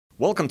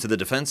Welcome to the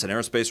Defense and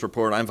Aerospace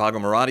Report. I'm Vago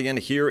Muradian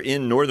here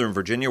in Northern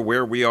Virginia,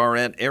 where we are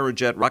at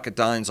Aerojet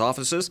Rocketdyne's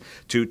offices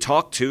to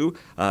talk to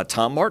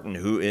Tom Martin,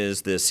 who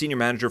is the Senior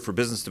Manager for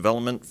Business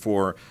Development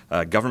for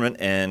Government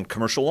and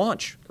Commercial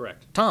Launch.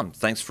 Correct. Tom,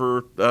 thanks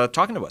for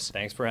talking to us.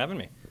 Thanks for having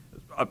me.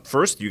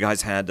 First, you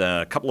guys had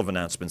a couple of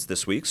announcements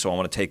this week, so I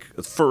want to take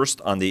first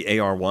on the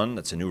AR-1.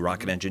 That's a new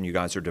rocket engine you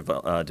guys are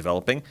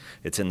developing.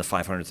 It's in the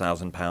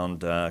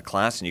 500,000-pound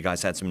class, and you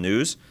guys had some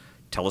news.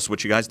 Tell us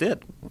what you guys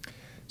did.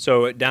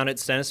 So down at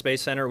Stennis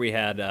Space Center, we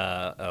had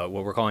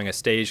what we're calling a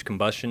staged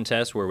combustion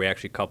test, where we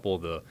actually couple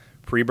the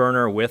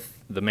pre-burner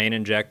with the main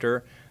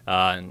injector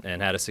and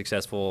had a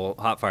successful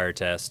hot fire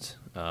test.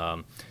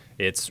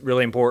 It's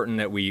really important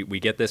that we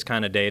get this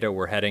kind of data.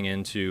 We're heading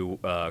into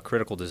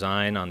critical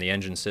design on the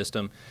engine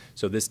system.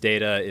 So this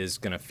data is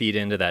going to feed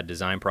into that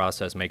design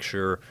process, make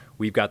sure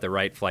we've got the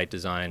right flight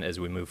design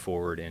as we move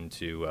forward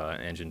into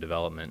engine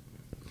development.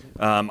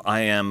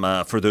 I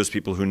am, for those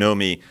people who know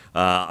me,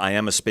 I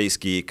am a space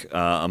geek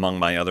among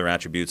my other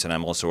attributes, and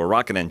I'm also a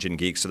rocket engine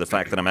geek, so the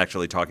fact that I'm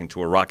actually talking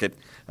to a rocket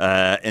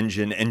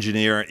engine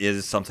engineer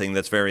is something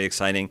that's very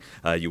exciting.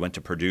 You went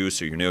to Purdue,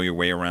 so you know your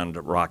way around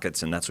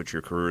rockets, and that's what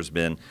your career has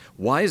been.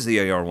 Why is the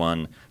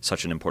AR-1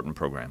 such an important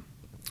program?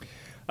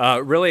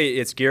 Really,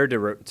 it's geared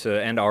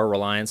to end our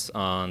reliance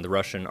on the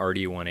Russian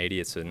RD-180.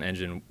 It's an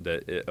engine,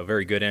 a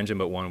very good engine,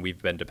 but one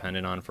we've been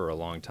dependent on for a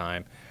long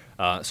time.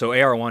 So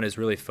AR-1 is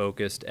really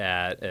focused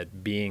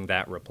at being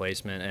that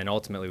replacement, and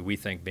ultimately we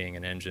think being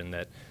an engine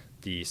that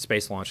the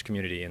space launch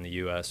community in the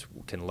U.S.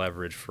 can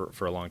leverage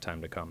for a long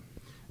time to come.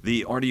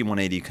 The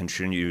RD-180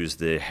 continues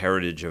the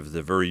heritage of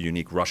the very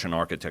unique Russian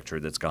architecture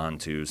that's gone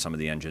to some of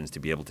the engines to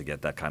be able to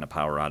get that kind of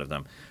power out of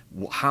them.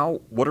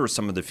 What are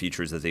some of the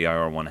features that the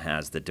AR-1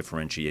 has that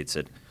differentiates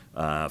it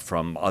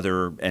from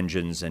other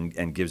engines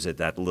and gives it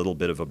that little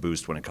bit of a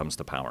boost when it comes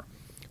to power?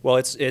 Well,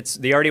 it's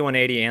the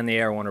RD-180 and the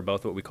AR-1 are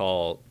both what we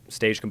call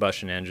staged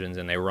combustion engines,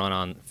 and they run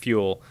on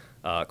fuel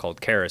called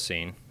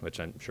kerosene, which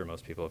I'm sure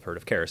most people have heard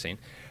of kerosene.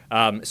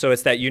 So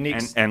it's that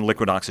unique... And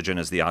liquid oxygen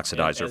is the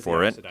oxidizer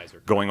for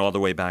it, going all the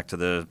way back to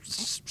the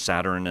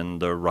Saturn,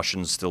 and the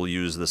Russians still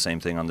use the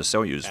same thing on the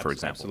Soyuz, for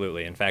example.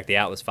 Absolutely. In fact, the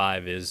Atlas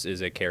V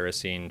is a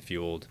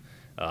kerosene-fueled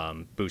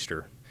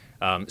booster.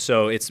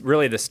 So it's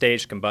really the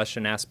staged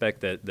combustion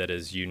aspect that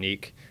is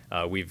unique.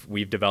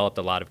 We've developed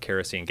a lot of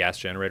kerosene gas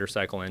generator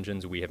cycle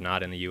engines. We have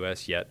not in the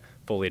U.S. yet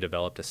fully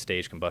developed a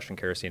staged combustion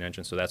kerosene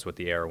engine, so that's what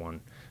the AR-1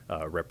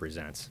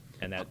 represents.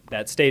 And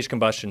that staged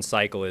combustion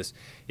cycle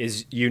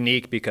is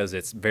unique because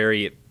it's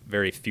very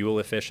fuel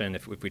efficient.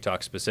 If we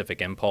talk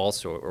specific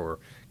impulse or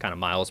kind of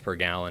miles per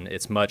gallon,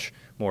 it's much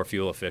more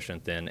fuel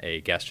efficient than a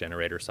gas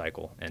generator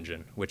cycle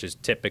engine, which is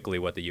typically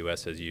what the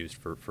U.S. has used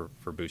for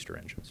booster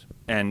engines.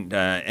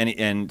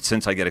 And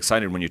since I get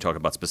excited when you talk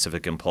about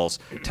specific impulse,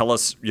 tell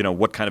us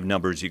what kind of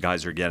numbers you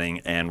guys are getting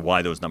and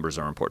why those numbers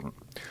are important.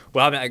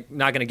 Well, I'm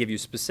not going to give you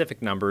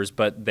specific numbers,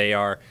 but they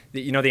are,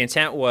 the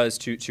intent was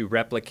to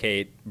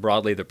replicate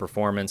broadly the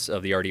performance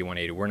of the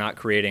RD-180. We're not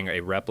creating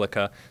a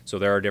replica, so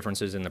there are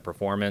differences in the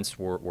performance.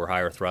 We're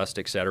higher thrust,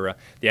 et cetera.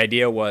 The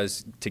idea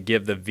was to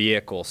give the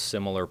vehicle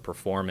similar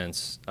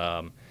performance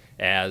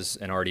as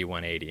an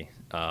RD-180.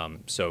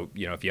 So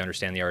if you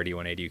understand the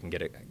RD-180, you can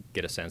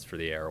get a sense for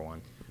the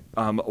AR-1.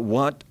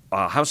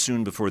 How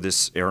soon before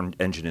this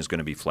engine is going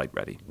to be flight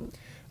ready?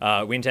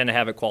 We intend to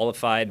have it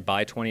qualified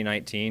by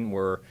 2019.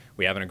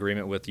 We have an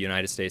agreement with the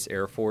United States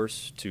Air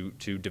Force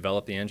to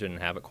develop the engine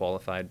and have it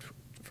qualified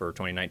for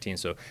 2019.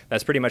 So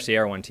that's pretty much the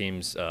AR-1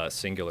 team's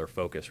singular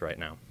focus right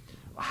now.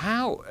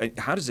 How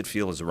does it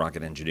feel as a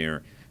rocket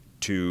engineer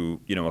to,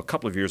 a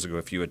couple of years ago,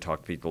 if you had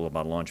talked to people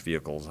about launch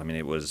vehicles, I mean,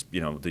 it was,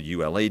 the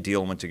ULA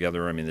deal went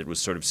together. I mean, it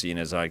was sort of seen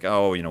as like,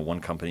 oh,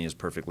 one company is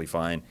perfectly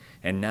fine.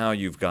 And now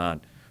you've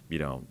got, the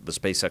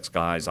SpaceX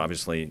guys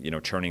obviously,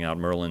 churning out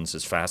Merlins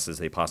as fast as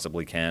they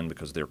possibly can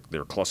because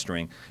they're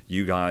clustering.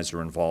 You guys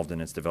are involved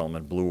in its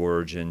development. Blue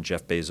Origin,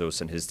 Jeff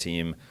Bezos and his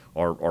team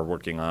are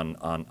working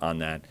on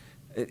that.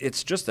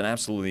 It's just an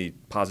absolutely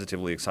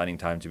positively exciting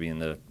time to be in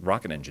the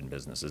rocket engine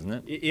business, isn't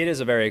it? It is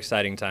a very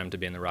exciting time to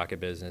be in the rocket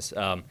business.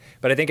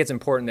 But I think it's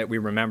important that we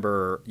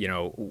remember,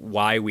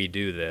 why we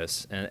do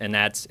this.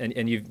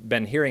 And you've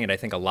been hearing it, I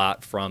think, a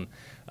lot from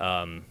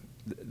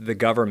the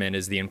government,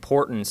 is the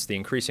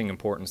increasing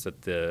importance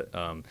that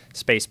the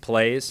space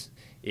plays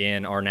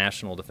in our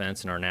national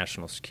defense and our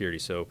national security.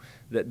 So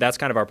that's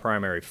kind of our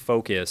primary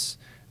focus.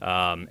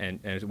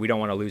 And we don't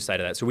want to lose sight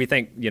of that. So we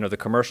think, the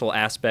commercial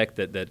aspect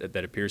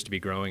that appears to be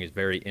growing is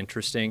very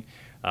interesting.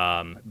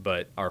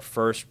 But our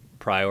first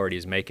priority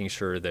is making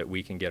sure that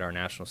we can get our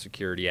national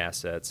security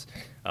assets,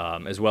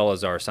 as well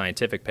as our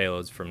scientific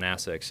payloads from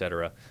NASA, et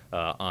cetera,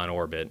 on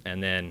orbit.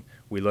 And then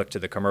we look to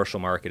the commercial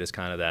market as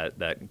kind of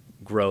that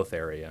growth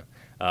area.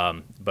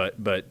 But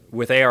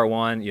with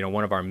AR-1,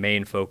 one of our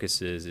main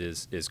focuses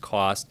is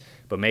cost,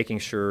 but making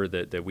sure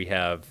that we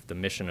have the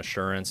mission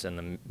assurance and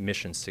the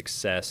mission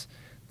success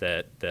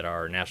that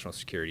our national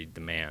security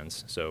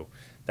demands. So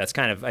that's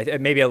kind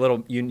of maybe a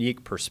little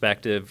unique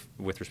perspective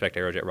with respect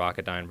to Aerojet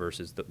Rocketdyne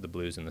versus the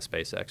Blues and the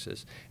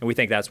SpaceXs. And we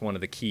think that's one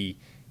of the key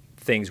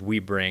things we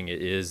bring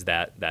is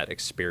that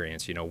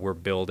experience. You know, we're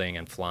building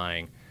and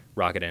flying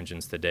rocket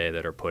engines today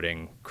that are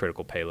putting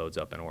critical payloads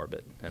up in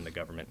orbit, and the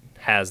government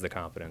has the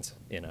confidence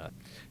in us.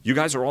 You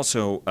guys are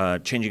also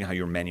changing how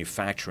you're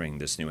manufacturing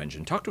this new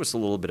engine. Talk to us a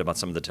little bit about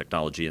some of the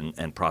technology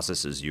and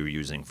processes you're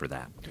using for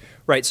that.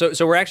 Right, so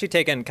we're actually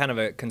taking kind of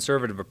a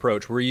conservative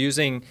approach. We're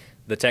using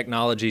the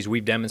technologies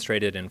we've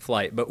demonstrated in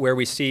flight, but where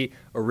we see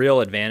a real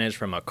advantage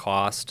from a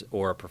cost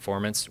or a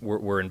performance,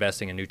 we're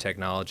investing in new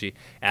technology.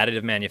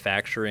 Additive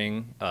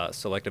manufacturing,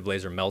 selective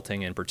laser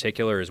melting in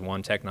particular, is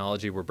one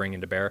technology we're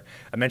bringing to bear.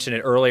 I mentioned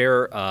it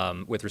earlier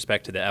with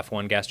respect to the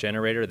F1 gas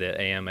generator, the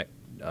AM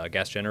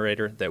gas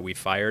generator that we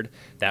fired.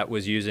 That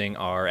was using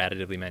our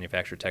additively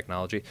manufactured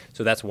technology.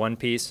 So that's one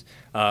piece.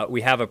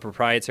 We have a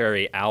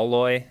proprietary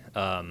alloy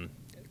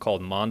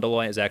called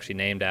Mondaloy. Is actually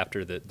named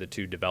after the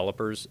two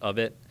developers of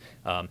it.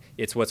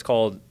 It's what's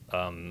called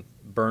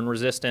burn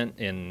resistant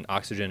in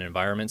oxygen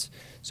environments.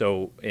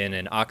 So in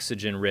an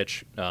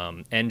oxygen-rich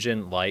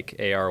engine like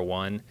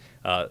AR-1,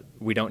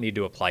 we don't need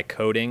to apply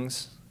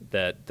coatings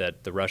that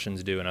the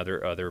Russians do and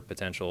other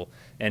potential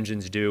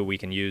engines do. We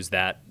can use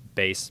that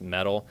base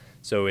metal,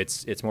 so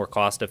it's more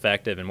cost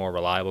effective and more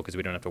reliable because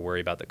we don't have to worry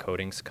about the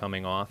coatings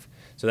coming off.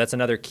 So that's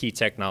another key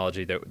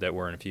technology that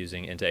we're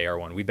infusing into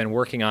AR-1. We've been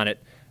working on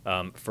it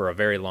for a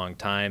very long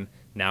time.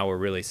 Now we're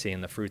really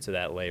seeing the fruits of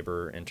that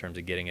labor in terms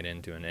of getting it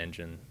into an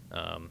engine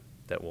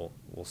that will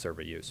serve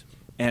a use.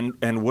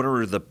 And what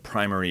are the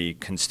primary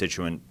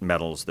constituent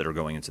metals that are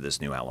going into this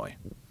new alloy?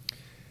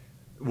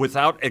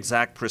 Without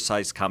exact,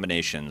 precise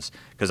combinations,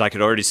 because I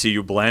could already see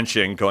you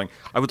blanching, going,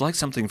 I would like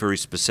something very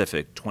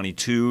specific.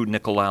 22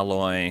 nickel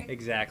alloy.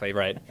 Exactly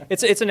right.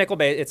 It's a nickel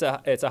based.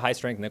 It's a high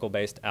strength nickel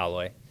based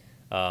alloy.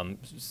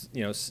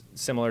 You know,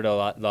 similar to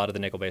a lot of the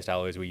nickel-based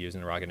alloys we use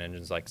in rocket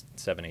engines, like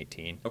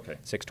 718, okay,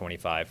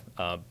 625.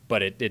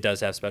 But it does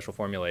have special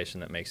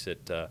formulation that makes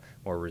it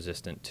more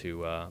resistant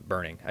to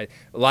burning. A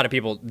lot of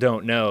people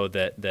don't know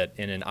that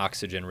in an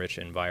oxygen-rich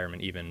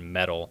environment, even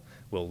metal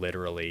will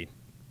literally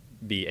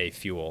be a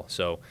fuel.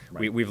 So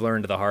right. we've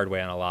learned the hard way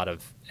on a lot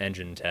of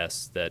engine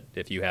tests that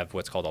if you have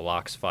what's called a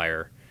LOX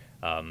fire,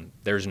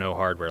 there's no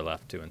hardware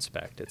left to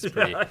inspect.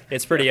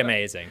 It's pretty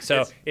amazing.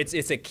 So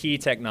it's a key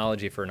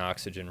technology for an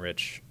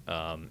oxygen-rich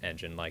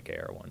engine like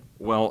AR-1.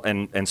 Well,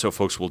 and so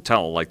folks will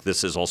tell, like,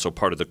 this is also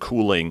part of the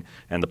cooling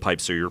and the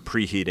pipes. So you're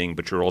preheating,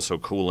 but you're also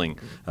cooling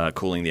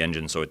the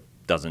engine so it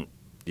doesn't,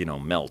 you know,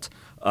 melt.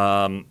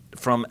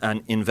 From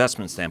an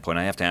investment standpoint,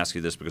 I have to ask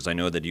you this because I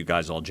know that you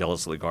guys all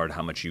jealously guard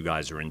how much you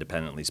guys are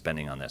independently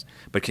spending on this.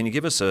 But can you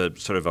give us a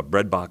sort of a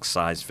breadbox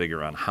size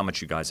figure on how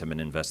much you guys have been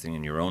investing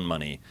in your own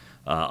money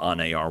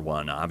on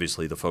AR-1?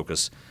 Obviously, the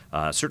focus,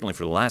 certainly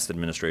for the last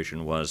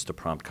administration, was to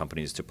prompt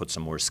companies to put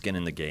some more skin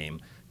in the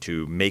game,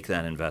 to make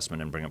that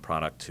investment and bring a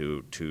product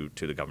to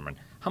the government.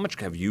 How much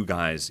have you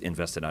guys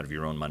invested out of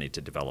your own money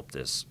to develop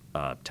this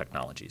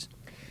technologies?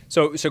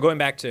 So going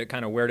back to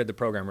kind of where did the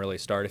program really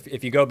start?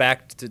 If you go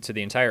back to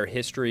the entire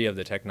history of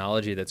the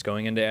technology that's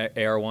going into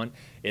AR-1,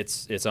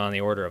 it's on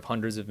the order of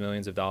hundreds of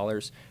millions of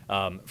dollars.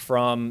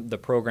 From the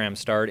program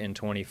start in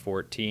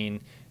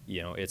 2014,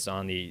 you know, it's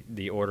on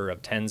the order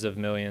of tens of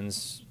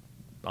millions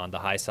on the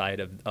high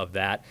side of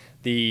that.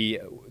 The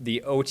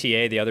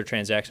OTA, the Other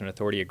Transaction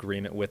Authority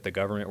Agreement with the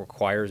government,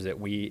 requires that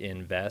we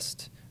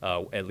invest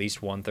at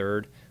least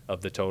 1/3 of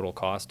the total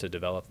cost to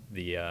develop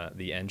the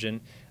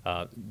engine.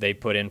 They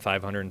put in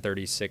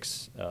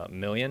 $536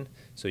 million,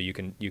 so you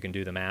can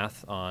do the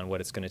math on what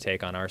it's going to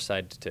take on our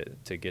side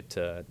to get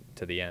to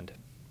the end.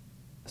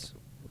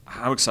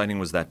 How exciting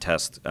was that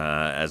test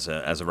as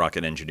a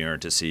rocket engineer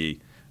to see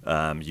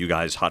you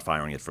guys hot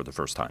firing it for the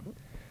first time?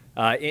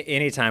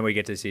 Anytime we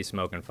get to see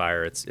smoke and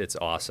fire, it's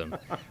awesome.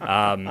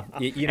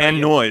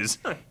 Noise.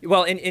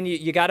 Well, and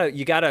you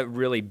gotta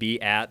really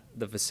be at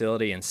the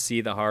facility and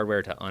see the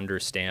hardware to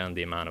understand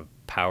the amount of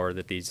power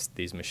that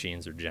these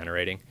machines are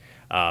generating.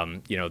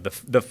 You know,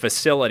 the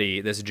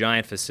facility, this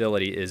giant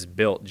facility, is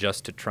built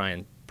just to try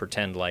and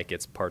pretend like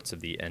it's parts of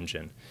the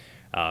engine.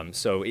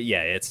 So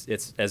yeah,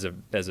 it's as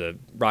a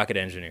rocket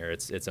engineer,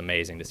 it's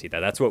amazing to see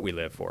that. That's what we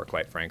live for,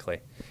 quite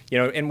frankly. You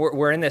know, and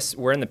we're in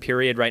the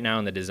period right now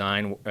in the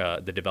design,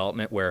 the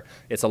development, where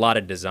it's a lot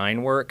of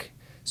design work.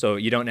 So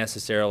you don't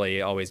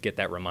necessarily always get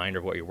that reminder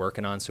of what you're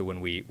working on. So when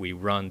we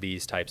run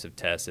these types of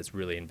tests, it's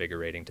really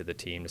invigorating to the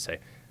team to say,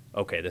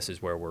 okay, this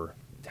is where we're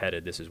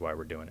headed, this is why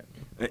we're doing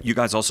it. You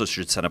guys also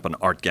should set up an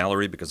art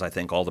gallery, because I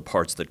think all the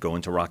parts that go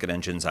into rocket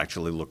engines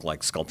actually look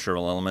like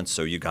sculptural elements.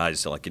 So you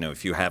guys, like, you know,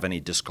 if you have any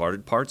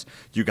discarded parts,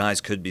 you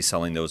guys could be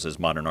selling those as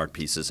modern art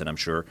pieces, and I'm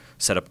sure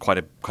set up quite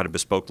a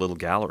bespoke little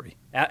gallery.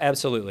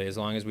 Absolutely, as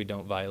long as we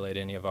don't violate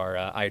any of our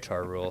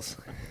ITAR rules.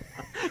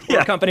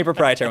 Or company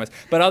proprietary ones.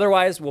 But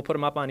otherwise, we'll put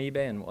them up on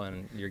eBay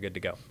and you're good to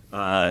go.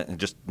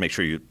 Just make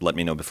sure you let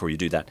me know before you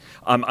do that.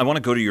 I want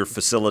to go to your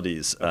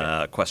facilities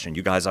question.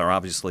 You guys are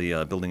obviously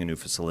building a new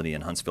facility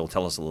in Huntsville.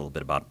 Tell us a little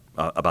bit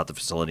about the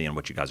facility and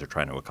what you guys are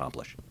trying to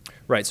accomplish.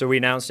 Right. So we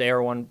announced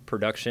AR-1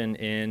 production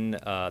in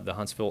the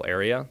Huntsville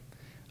area.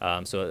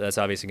 So that's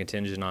obviously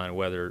contingent on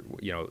whether,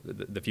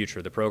 the future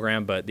of the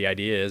program. But the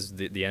idea is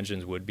the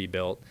engines would be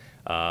built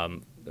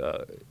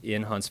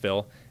in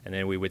Huntsville, and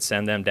then we would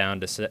send them down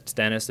to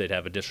Stennis. They'd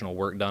have additional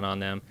work done on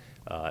them,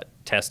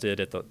 tested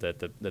at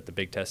the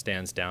big test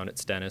stands down at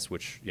Stennis,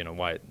 which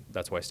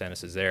that's why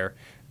Stennis is there.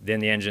 Then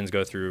the engines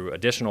go through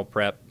additional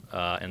prep,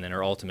 and then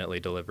are ultimately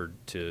delivered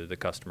to the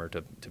customer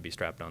to be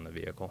strapped on the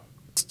vehicle.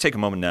 Let's take a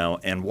moment now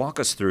and walk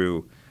us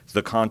through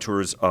the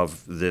contours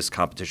of this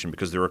competition,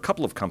 because there are a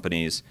couple of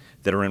companies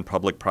that are in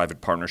public-private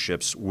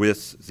partnerships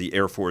with the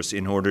Air Force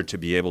in order to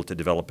be able to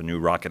develop a new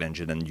rocket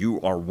engine, and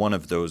you are one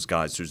of those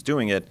guys who's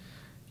doing it.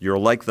 You're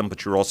like them,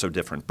 but you're also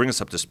different. Bring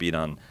us up to speed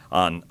on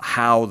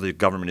how the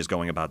government is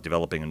going about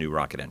developing a new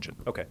rocket engine.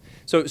 Okay.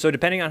 So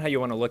depending on how you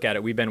want to look at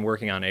it, we've been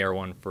working on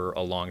AR-1 for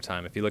a long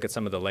time. If you look at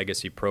some of the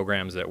legacy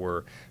programs that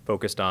were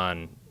focused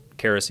on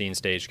kerosene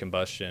stage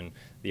combustion,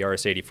 the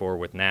RS-84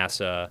 with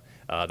NASA,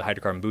 the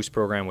hydrocarbon boost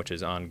program, which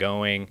is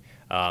ongoing,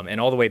 and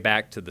all the way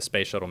back to the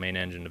Space Shuttle main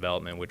engine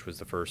development, which was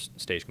the first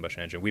stage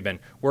combustion engine. We've been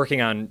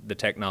working on the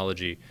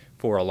technology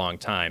for a long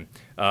time.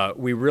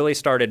 We really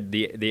started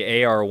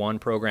the AR-1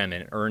 program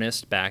in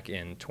earnest back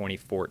in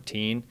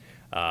 2014.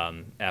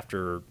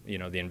 After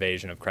the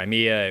invasion of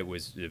Crimea, it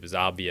was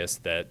obvious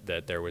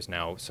that there was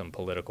now some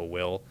political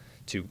will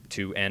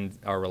to end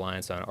our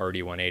reliance on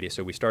RD-180.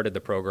 So we started the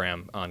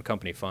program on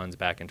company funds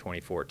back in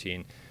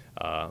 2014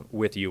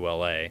 with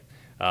ULA.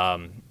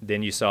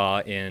 Then you saw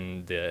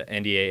in the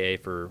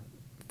NDAA for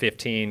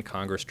 15,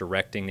 Congress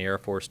directing the Air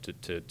Force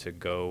to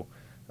go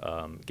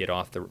get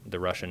off the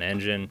Russian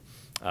engine.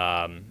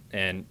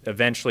 And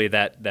eventually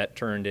that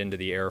turned into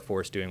the Air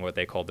Force doing what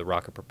they called the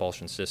Rocket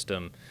Propulsion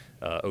System,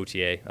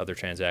 OTA, Other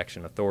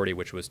Transaction Authority,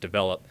 which was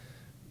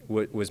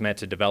meant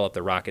to develop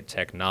the rocket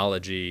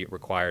technology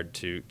required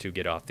to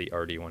get off the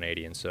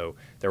RD-180. And so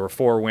there were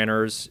 4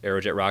 winners.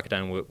 Aerojet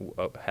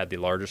Rocketdyne had the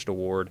largest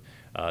award.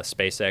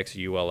 SpaceX,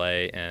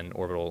 ULA, and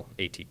Orbital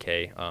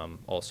ATK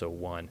also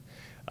won.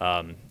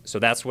 So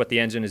that's what the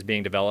engine is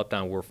being developed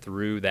on. We're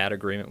through that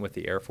agreement with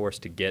the Air Force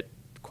to get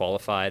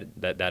qualified,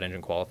 that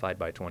engine qualified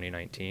by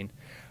 2019.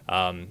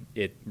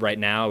 Right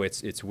now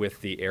it's with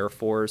the Air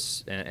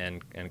Force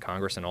and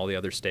Congress and all the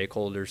other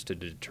stakeholders to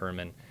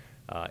determine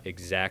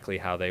exactly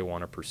how they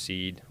want to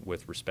proceed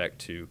with respect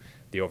to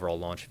the overall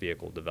launch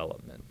vehicle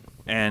development.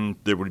 And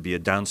there would be a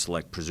down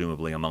select,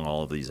 presumably, among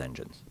all of these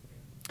engines.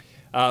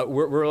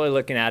 We're really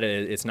looking at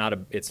it. It's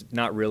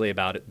not really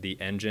about the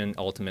engine.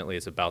 Ultimately,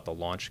 it's about the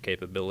launch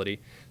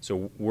capability.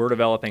 So we're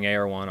developing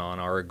AR-1 on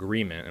our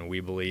agreement, and we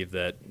believe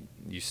that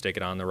you stick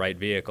it on the right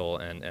vehicle,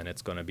 and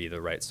it's going to be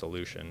the right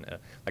solution.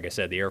 Like I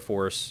said, the Air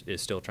Force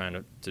is still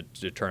trying to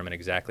determine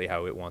exactly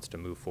how it wants to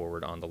move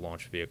forward on the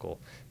launch vehicle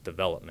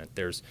development.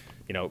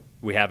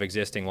 We have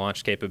existing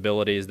launch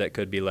capabilities that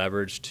could be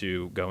leveraged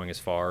to going as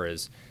far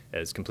as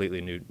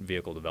completely new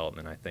vehicle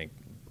development. I think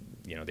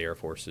the Air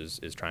Force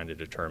is trying to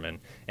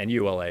determine, and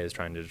ULA is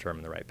trying to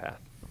determine the right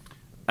path.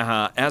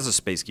 As a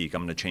space geek,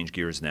 I'm going to change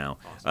gears now.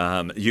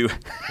 Awesome.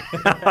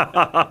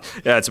 Yeah,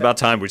 it's about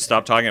time we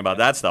stop talking about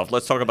that stuff.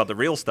 Let's talk about the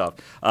real stuff.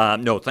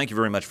 No, thank you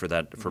very much for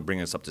that, for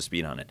bringing us up to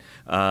speed on it.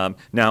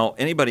 Now,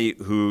 anybody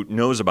who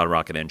knows about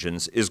rocket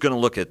engines is going to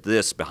look at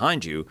this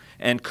behind you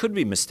and could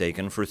be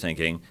mistaken for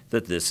thinking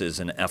that this is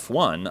an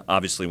F-1,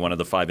 obviously one of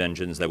the 5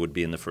 engines that would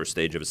be in the first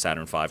stage of a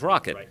Saturn V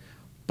rocket. Right.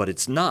 But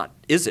it's not,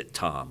 is it,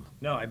 Tom?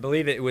 No, I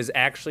believe it was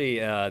actually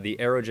the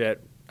Aerojet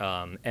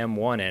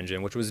M1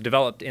 engine, which was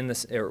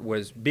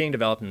being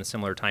developed in a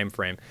similar time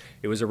frame.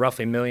 It was a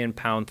roughly 1 million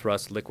pound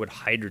thrust liquid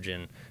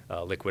hydrogen,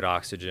 liquid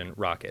oxygen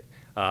rocket.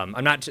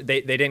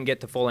 They didn't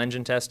get to full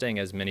engine testing,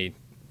 as many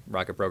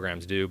rocket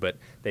programs do, but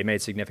they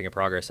made significant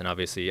progress. And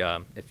obviously,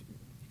 if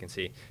you can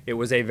see, it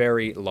was a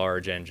very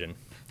large engine.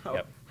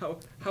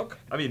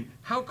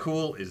 How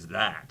cool is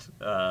that,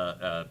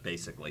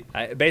 basically?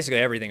 Basically,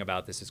 everything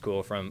about this is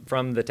cool,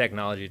 from the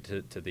technology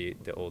to the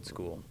old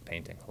school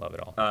painting. Love it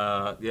all.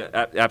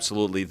 Yeah,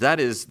 absolutely. That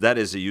is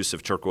a use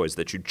of turquoise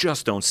that you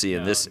just don't see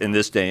in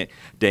this day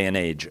and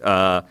age.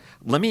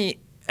 Let me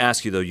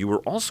ask you, though, you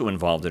were also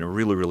involved in a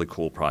really, really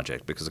cool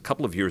project, because a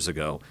couple of years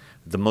ago,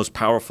 the most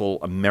powerful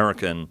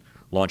American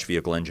launch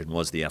vehicle engine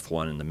was the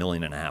F-1 in the 1.5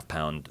 million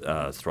pound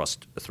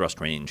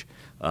thrust range.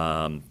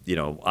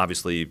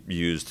 Obviously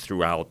used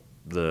throughout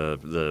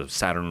the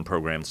Saturn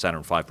program, the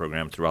Saturn V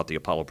program, throughout the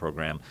Apollo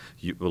program.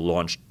 You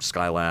launched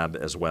Skylab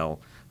as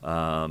well.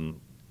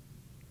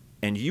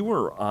 And you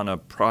were on a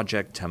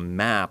project to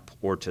map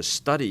or to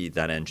study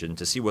that engine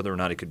to see whether or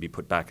not it could be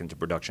put back into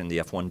production in the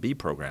F-1B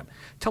program.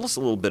 Tell us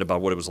a little bit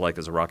about what it was like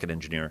as a rocket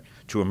engineer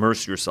to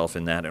immerse yourself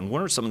in that, and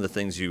what are some of the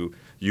things you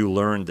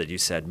learned that you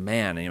said,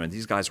 man,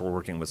 these guys were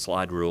working with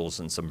slide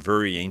rules and some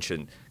very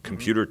ancient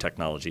computer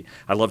technology.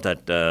 I love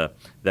that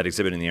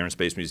exhibit in the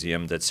Aerospace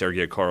Museum that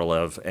Sergei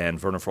Korolev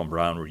and Werner von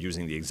Braun were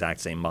using the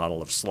exact same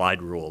model of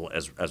slide rule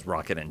as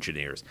rocket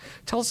engineers.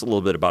 Tell us a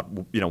little bit about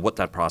what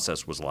that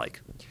process was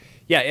like.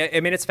 Yeah, I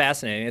mean, it's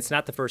fascinating. It's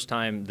not the first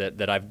time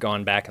that I've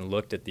gone back and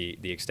looked at the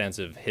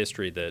extensive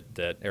history that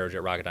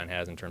Aerojet Rocketdyne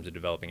has in terms of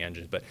developing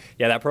engines. But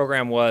yeah, that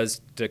program was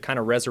to kind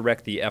of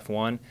resurrect the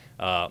F1,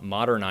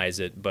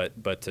 modernize it.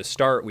 But to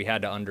start, we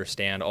had to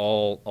understand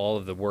all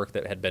of the work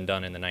that had been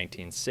done in the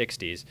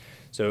 1960s.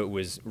 So it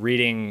was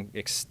reading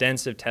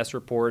extensive test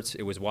reports.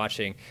 It was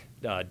watching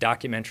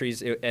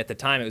documentaries. At the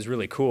time, it was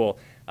really cool.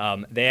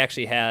 They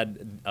actually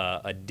had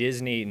a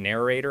Disney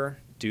narrator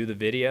do the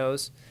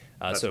videos.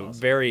 So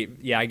awesome.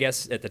 Yeah, I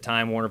guess at the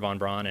time Warner von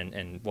Braun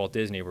and Walt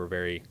Disney were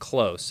very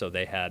close, so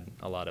they had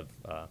a lot of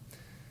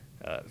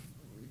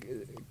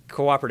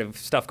cooperative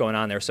stuff going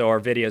on there. So our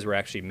videos were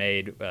actually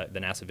made, the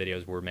NASA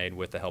videos were made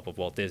with the help of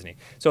Walt Disney.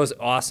 So it was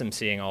awesome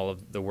seeing all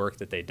of the work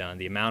that they'd done,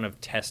 the amount of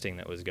testing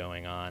that was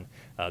going on,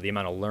 the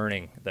amount of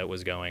learning that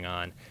was going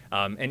on.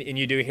 And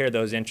you do hear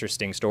those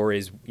interesting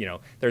stories. You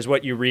know, there's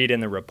what you read in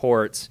the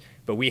reports,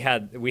 but we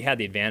had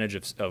the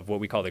advantage of what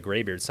we call the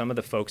graybeards. Some of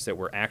the folks that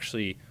were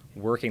actually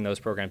working those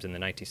programs in the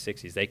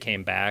 1960s, they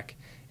came back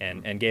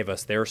and gave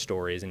us their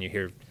stories, and you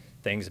hear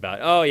things about,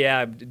 oh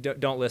yeah,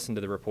 don't listen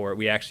to the report.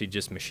 We actually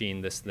just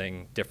machined this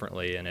thing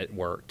differently and it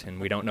worked, and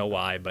we don't know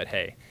why, but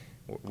hey,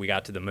 we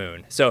got to the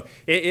moon. So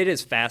it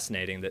is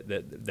fascinating,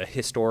 the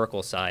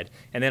historical side,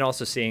 and then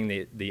also seeing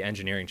the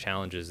engineering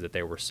challenges that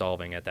they were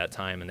solving at that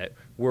time, and that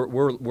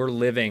we're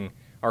living,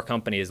 our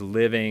company is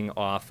living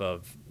off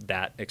of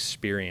that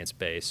experience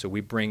base. So we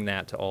bring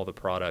that to all the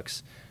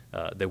products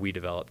that we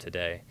develop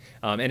today.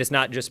 And it's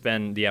not just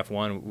been the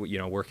F1, you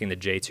know, working the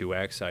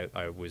J2X.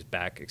 I was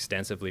back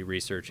extensively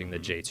researching the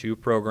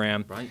J2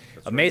 program. Right.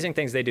 Amazing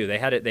things they do. They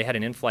had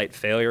an in-flight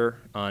failure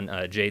on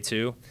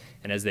J2,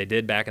 and as they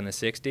did back in the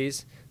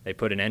 60s, they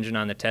put an engine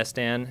on the test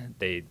stand.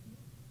 They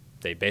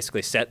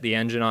basically set the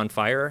engine on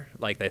fire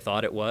like they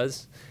thought it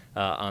was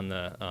on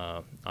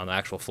the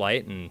actual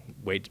flight, and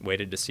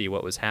waited to see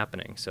what was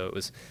happening. So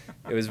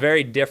it was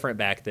very different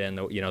back then.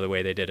 You know, the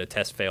way they did a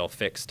test fail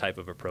fix type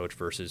of approach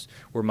versus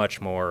we're much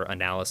more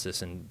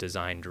analysis and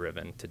design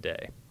driven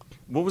today.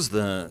 What was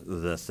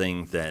the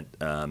thing that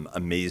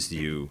amazed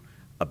you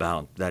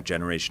about that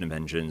generation of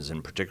engines,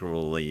 and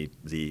particularly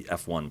the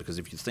F1? Because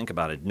if you think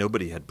about it,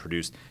 nobody had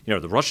produced. You know,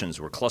 the Russians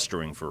were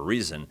clustering for a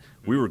reason.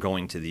 We were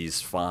going to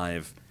these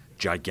 5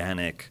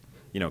 gigantic,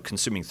 you know,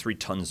 consuming 3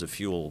 tons of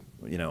fuel,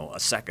 you know, a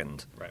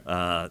second,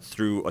 right,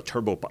 through a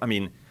turbo. I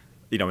mean,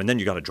 you know, and then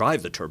you got to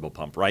drive the turbo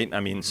pump, right? I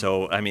mean,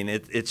 so I mean,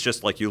 it's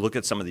just like you look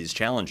at some of these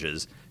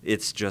challenges,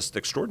 it's just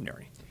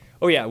extraordinary.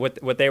 Oh yeah,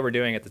 what they were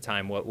doing at the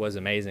time was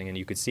amazing, and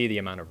you could see the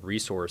amount of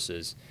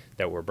resources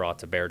that were brought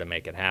to bear to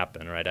make it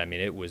happen, right? I mean,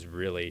 it was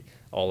really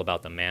all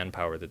about the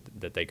manpower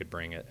that they could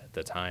bring at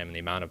the time, and the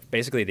amount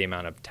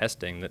of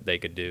testing that they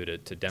could do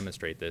to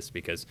demonstrate this,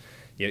 because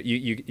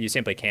you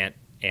simply can't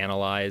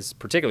analyze,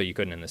 particularly you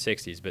couldn't in the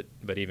 60s,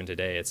 but even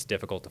today it's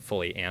difficult to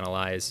fully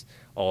analyze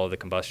all of the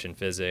combustion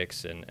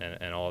physics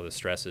and all of the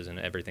stresses and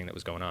everything that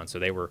was going on. So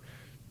they were,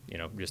 you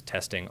know, just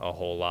testing a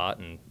whole lot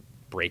and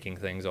breaking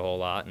things a whole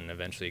lot, and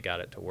eventually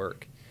got it to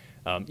work.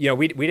 You know,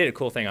 we did a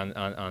cool thing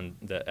on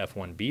the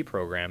F1B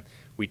program.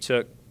 We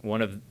took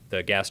one of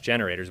the gas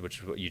generators, which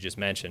is what you just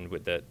mentioned,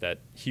 with that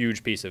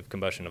huge piece of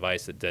combustion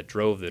device that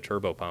drove the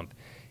turbo pump,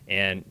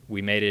 and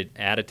we made an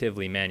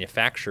additively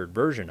manufactured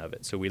version of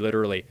it. So we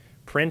literally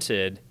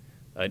printed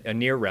a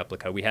near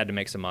replica. We had to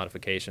make some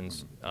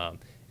modifications, and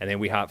then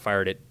we hot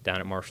fired it down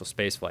at Marshall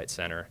Space Flight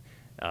Center.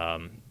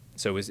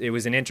 So it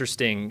was an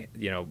interesting,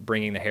 you know,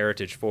 bringing the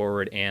heritage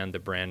forward and the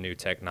brand new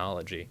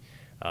technology,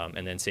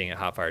 and then seeing it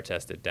hot fire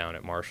tested down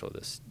at Marshall,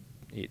 this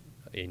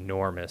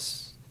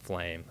enormous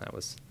flame. That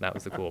was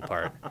the cool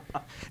part.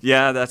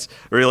 Yeah, that's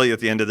really at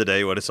the end of the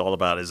day what it's all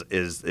about is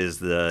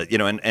the, you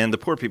know, and the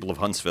poor people of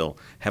Huntsville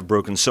have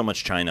broken so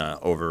much china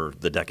over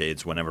the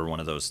decades. Whenever one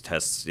of those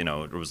tests, you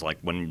know, it was like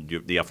when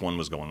the F1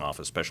 was going off,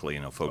 especially, you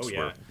know, folks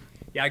were.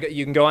 Yeah,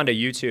 you can go onto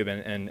YouTube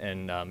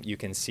and you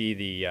can see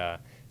the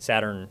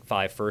Saturn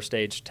V first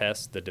stage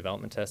test, the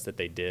development test that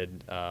they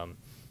did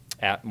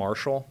at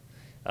Marshall.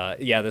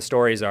 Yeah, the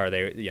stories are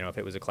you know, if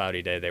it was a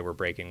cloudy day, they were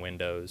breaking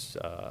windows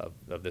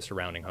of the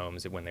surrounding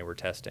homes when they were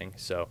testing.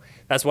 So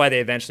that's why they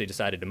eventually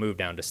decided to move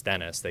down to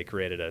Stennis. They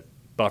created a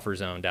buffer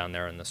zone down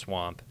there in the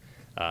swamp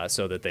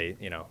so that they,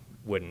 you know,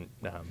 wouldn't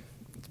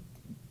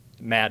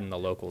madden the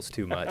locals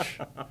too much.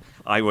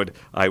 I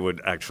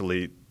would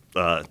actually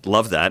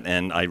love that,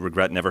 and I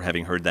regret never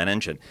having heard that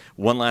engine.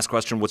 One last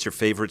question: what's your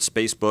favorite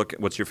space book?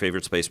 What's your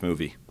favorite space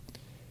movie?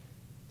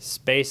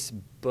 Space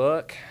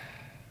book.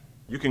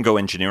 You can go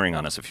engineering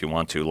on us if you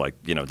want to, like,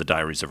 you know, the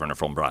Diaries of Werner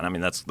von Braun. I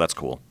mean, that's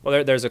cool.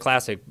 Well, there's a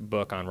classic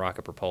book on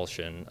rocket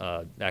propulsion,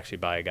 actually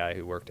by a guy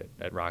who worked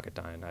at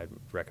Rocketdyne. I'd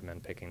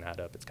recommend picking that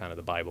up. It's kind of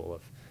the Bible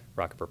of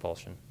rocket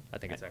propulsion. I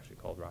think it's actually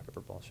called Rocket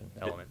Propulsion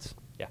Elements.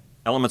 Yeah.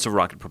 Elements of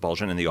Rocket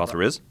Propulsion, and the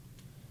author is?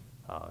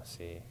 Let's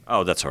see.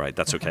 Oh, that's all right.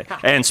 That's okay.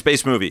 And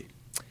space movie.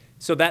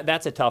 So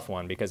that's a tough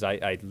one because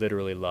I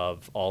literally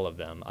love all of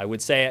them. I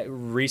would say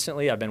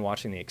recently I've been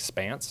watching The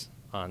Expanse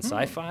on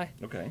Sci-Fi.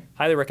 Okay.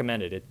 Highly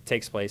recommended. It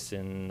takes place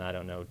in, I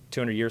don't know,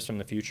 200 years from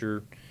the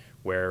future.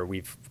 where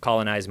we've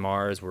colonized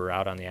Mars. We're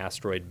out on the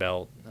asteroid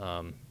belt.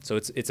 So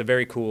it's a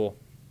very cool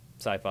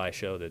sci-fi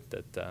show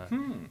that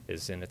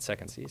is in its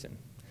second season.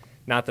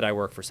 Not that I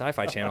work for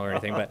Sci-Fi Channel or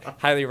anything, but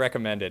highly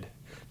recommended.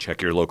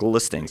 Check your local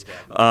listings.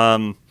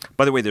 Exactly.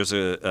 By the way, there's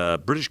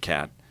a British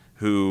cat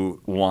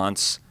who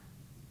wants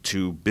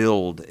to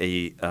build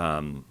a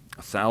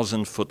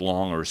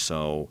 1,000-foot-long or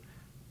so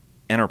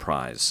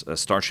Enterprise, a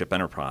Starship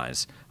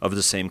Enterprise, of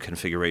the same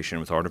configuration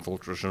with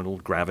artificial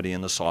gravity in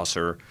the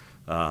saucer,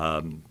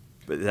 as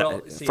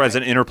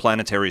an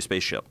interplanetary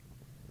spaceship.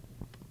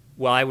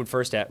 Well, I would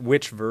first ask,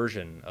 which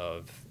version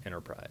of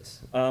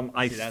Enterprise?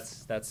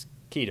 That's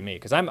key to me,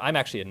 because I'm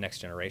actually a Next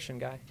Generation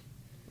guy.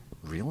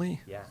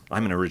 Really? Yeah.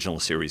 I'm an original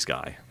series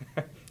guy.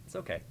 It's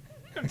okay.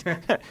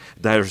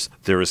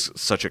 There is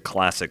such a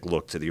classic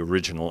look to the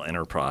original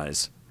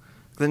Enterprise.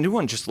 The new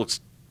one just looks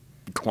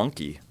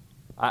clunky.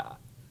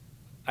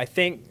 I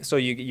think so.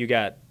 You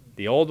got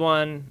the old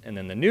one and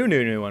then the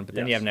new one, but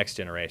then you have Next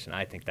Generation.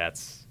 I think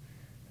that's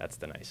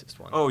the nicest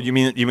one. Oh, you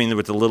mean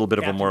with a little bit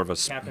of a more of a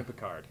Captain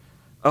Picard.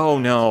 Oh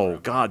no,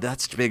 God,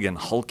 that's big and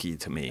hulky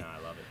to me. No, I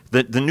love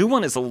it. The new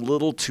one is a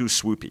little too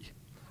swoopy.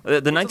 The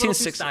 1960s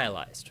 1960s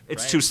stylized.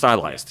 It's right? too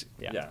stylized.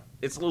 Yeah.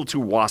 It's a little too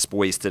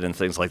wasp-waisted and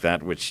things like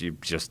that, which you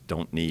just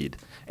don't need.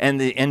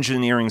 And the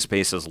engineering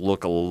spaces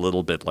look a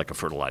little bit like a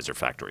fertilizer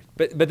factory.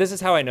 But this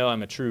is how I know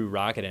I'm a true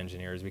rocket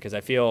engineer, is because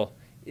I feel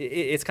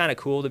it's kind of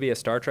cool to be a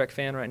Star Trek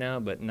fan right now,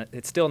 but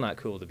it's still not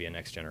cool to be a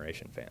Next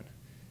Generation fan.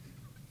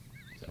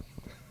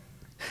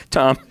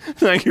 Tom,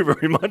 thank you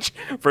very much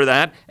for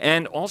that.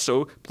 And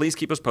also, please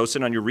keep us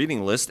posted on your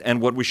reading list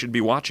and what we should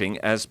be watching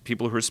as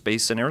people who are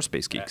space and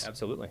aerospace geeks.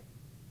 Absolutely.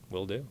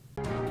 Will do.